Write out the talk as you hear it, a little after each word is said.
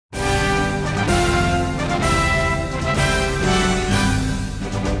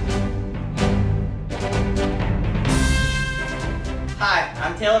Hi,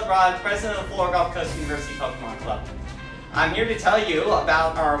 I'm Taylor Broad, president of the Florida Gulf Coast University Pokemon Club. I'm here to tell you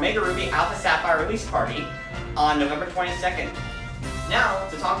about our Omega Ruby Alpha Sapphire release party on November 22nd. Now,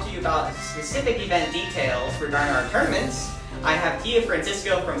 to talk to you about specific event details regarding our tournaments, I have Tia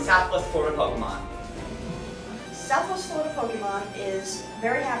Francisco from Southwest Florida Pokemon. Southwest Florida Pokemon is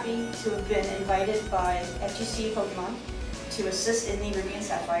very happy to have been invited by FGCU Pokemon to assist in the Ruby and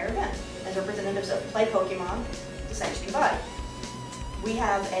Sapphire event as representatives of Play Pokemon, the sanctioning body. We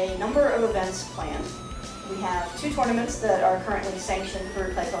have a number of events planned. We have 2 tournaments that are currently sanctioned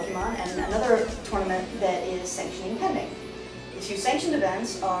for Play Pokemon and another tournament that is sanctioning pending. The 2 sanctioned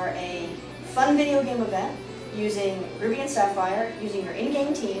events are a fun video game event using Ruby and Sapphire, using your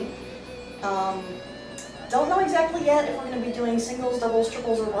in-game team. Don't know exactly yet if we're going to be doing singles, doubles,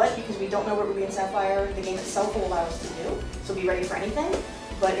 triples, or what, because we don't know what Ruby and Sapphire, the game itself, will allow us to do. So be ready for anything,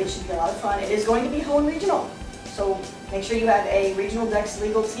 but it should be a lot of fun. It is going to be Hoenn Regional, so make sure you have a Regional Dex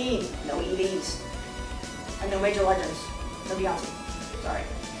legal team. No EVs. And no Major Legends. No Beyonce. Sorry.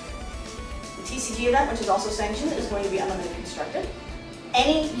 The TCG event, which is also sanctioned, is going to be unlimited constructed.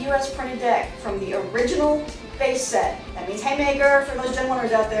 Any US printed deck from the original base set, that means Haymaker for those Gen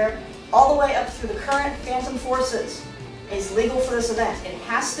 1ers out there, all the way up through the current Phantom Forces, is legal for this event. It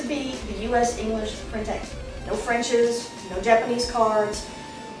has to be the US English printing. No Frenches, no Japanese cards.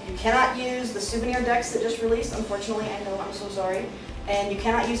 You cannot use the souvenir decks that just released, unfortunately, I know, I'm so sorry. And you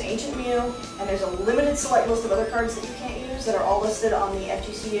cannot use Ancient Mew, and there's a limited select list of other cards that you can't use that are all listed on the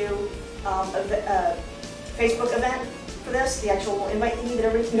FGCU Facebook event for this, the actual invite thingy that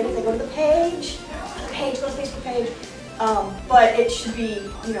everybody can get if they go to the page. Go to the Facebook page. But it should be,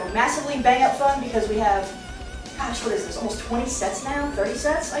 massively bang up fun because we have, gosh, what is this, almost 20 sets now? 30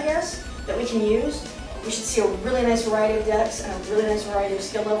 sets, I guess, that we can use. We should see a really nice variety of decks and a really nice variety of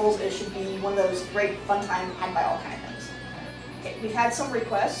skill levels. It should be one of those great fun time had by all kind of things. Okay, we've had some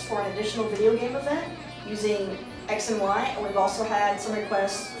requests for an additional video game event using X and Y, and we've also had some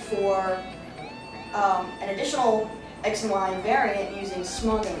requests for an additional X and Y variant using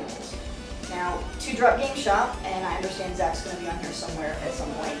Smogon-variant. Now, 2-Drop Game Shop, and I understand Zach's going to be on here somewhere at some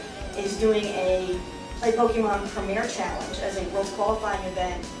point, is doing a Play Pokemon Premier Challenge as a Worlds Qualifying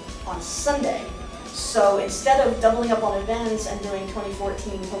event on Sunday. So instead of doubling up on events and doing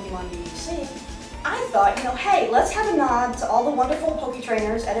 2014 Pokemon VGC, I thought, hey, let's have a nod to all the wonderful Poke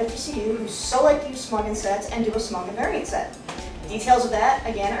trainers at FGCU who so like to use Smogon sets and do a Smogon-variant set. Details of that,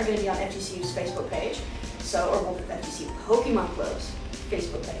 again, are going to be on FGCU's Facebook page, or FGCU Pokemon Club's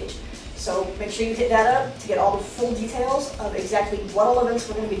Facebook page. So make sure you hit that up to get all the full details of exactly what all events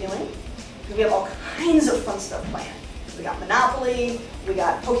we're going to be doing. Because we have all kinds of fun stuff planned. We got Monopoly, we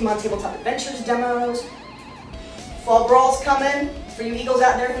got Pokemon Tabletop Adventures demos, Fall Brawl's coming, for you Eagles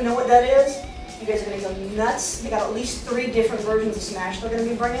out there who know what that is. You guys are going to go nuts. They got at least 3 different versions of Smash they're going to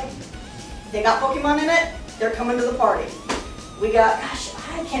be bringing. They got Pokemon in it, they're coming to the party. We got, gosh,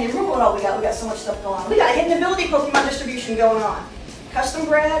 I can't even remember what all we got. We got so much stuff going on. We got Hidden Ability Pokemon distribution going on. Custom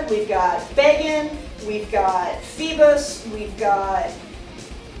bred, we've got Bagon, we've got Phoebus, we've got,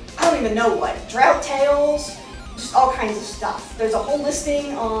 I don't even know what, Drought Tails, just all kinds of stuff. There's a whole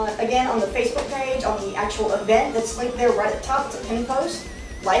listing on, again, on the Facebook page, on the actual event that's linked there right at the top. It's a pinned post.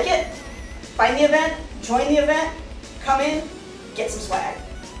 Like it, find the event, join the event, come in, get some swag.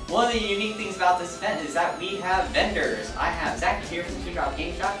 One of the unique things about this event is that we have vendors. I have Zach here from 2-Drop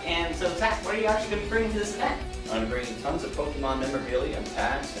Game Shop, and so Zach, what are you actually going to be bringing to this event? I'm bringing tons of Pokemon memorabilia and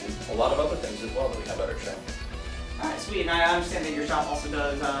packs and a lot of other things as well that we have at our shop. Alright, sweet. And I understand that your shop also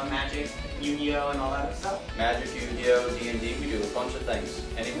does Magic, Yu-Gi-Oh, and all that other stuff? Magic, Yu-Gi-Oh, D&D, we do a bunch of things.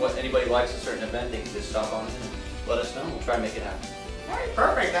 Anybody likes a certain event, they can just stop on in and let us know. We'll try and make it happen. Alright,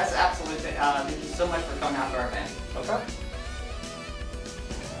 perfect. That's absolutely thank you so much for coming out to our event. Okay.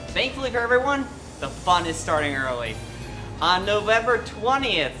 Thankfully for everyone, the fun is starting early. On November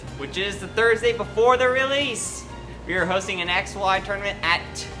 20th, which is the Thursday before the release, we are hosting an XY tournament at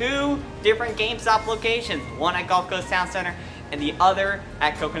 2 different GameStop locations, one at Gulf Coast Town Center and the other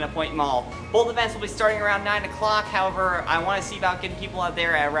at Coconut Point Mall. Both events will be starting around 9 o'clock, however, I want to see about getting people out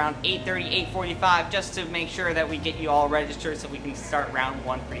there at around 8:30, 8:45 just to make sure that we get you all registered so we can start round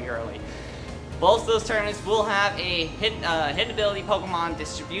 1 pretty early. Both of those tournaments will have a hidden ability Pokemon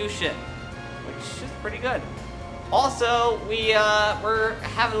distribution, which is pretty good. Also, we're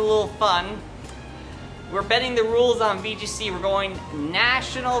having a little fun. We're bending the rules on VGC. We're going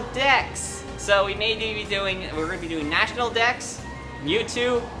national decks. So we're going to be doing national decks.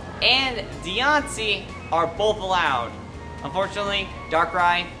 Mewtwo and Deontay are both allowed. Unfortunately,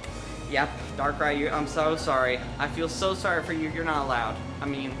 Darkrai, yep, Darkrai, I'm so sorry. I feel so sorry for you. You're not allowed. I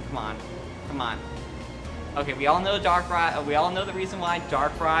mean, come on. Come on. Okay, we all know Darkrai. We all know the reason why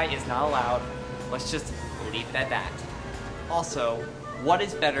Darkrai is not allowed. Let's just leave it at that. Also, what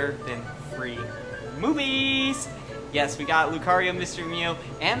is better than free movies? Yes, we got Lucario, Mr. Mew,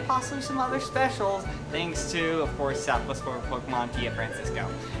 and possibly some other specials, thanks to, of course, Southwest Florida Pokemon Tia Francisco.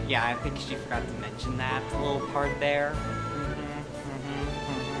 Yeah, I think she forgot to mention that little part there.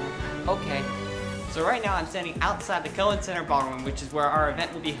 Okay, so right now I'm standing outside the Cohen Center Ballroom, which is where our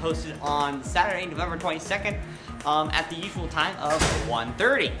event will be hosted on Saturday, November 22nd, at the usual time of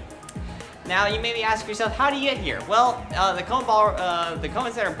 1:30. Now, you may be asking yourself, how do you get here? Well, the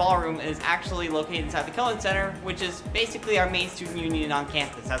Cohen Center Ballroom is actually located inside the Cohen Center, which is basically our main student union on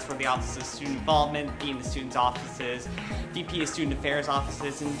campus. That's where the Office of Student Involvement, Dean of Students' offices, VP of Student Affairs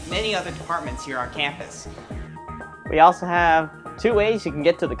offices, and many other departments here on campus. We also have 2 ways you can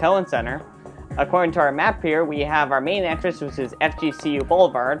get to the Cohen Center. According to our map here, we have our main entrance, which is FGCU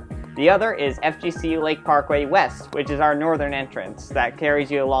Boulevard. The other is FGCU Lake Parkway West, which is our northern entrance that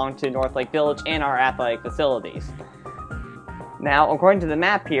carries you along to North Lake Village and our athletic facilities. Now, according to the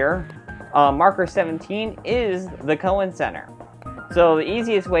map here, marker 17 is the Cohen Center. So the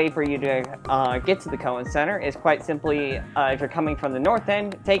easiest way for you to get to the Cohen Center is quite simply, if you're coming from the north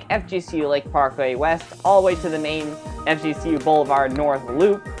end, take FGCU Lake Parkway West all the way to the main FGCU Boulevard North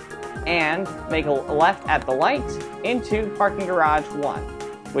Loop, and make a left at the light into Parking Garage 1.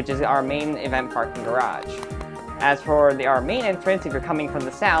 Which is our main event parking garage. As for our main entrance, if you're coming from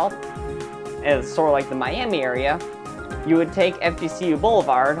the south, as sort of like the Miami area, you would take FGCU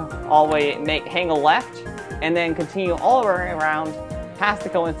Boulevard, all the way, hang a left, and then continue all the way around past the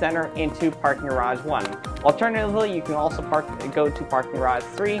Cohen Center into Parking Garage 1. Alternatively, you can also go to Parking Garage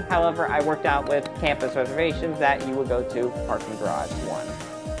 3, however, I worked out with campus reservations that you would go to Parking Garage 1.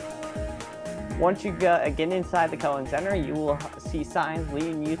 Once you get inside the Cohen Center, you will see signs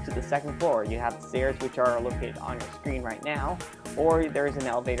leading you to the second floor. You have the stairs, which are located on your screen right now, or there is an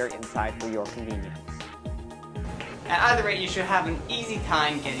elevator inside for your convenience. At either rate, you should have an easy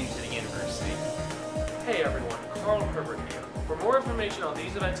time getting to the university. Hey everyone, Carl Herbert here. For more information on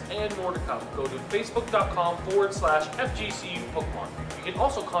these events and more to come, go to facebook.com/FGCU Pokemon. You can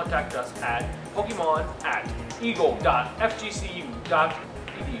also contact us at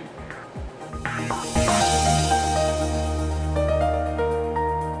Pokemon@eagle.fgcu.edu.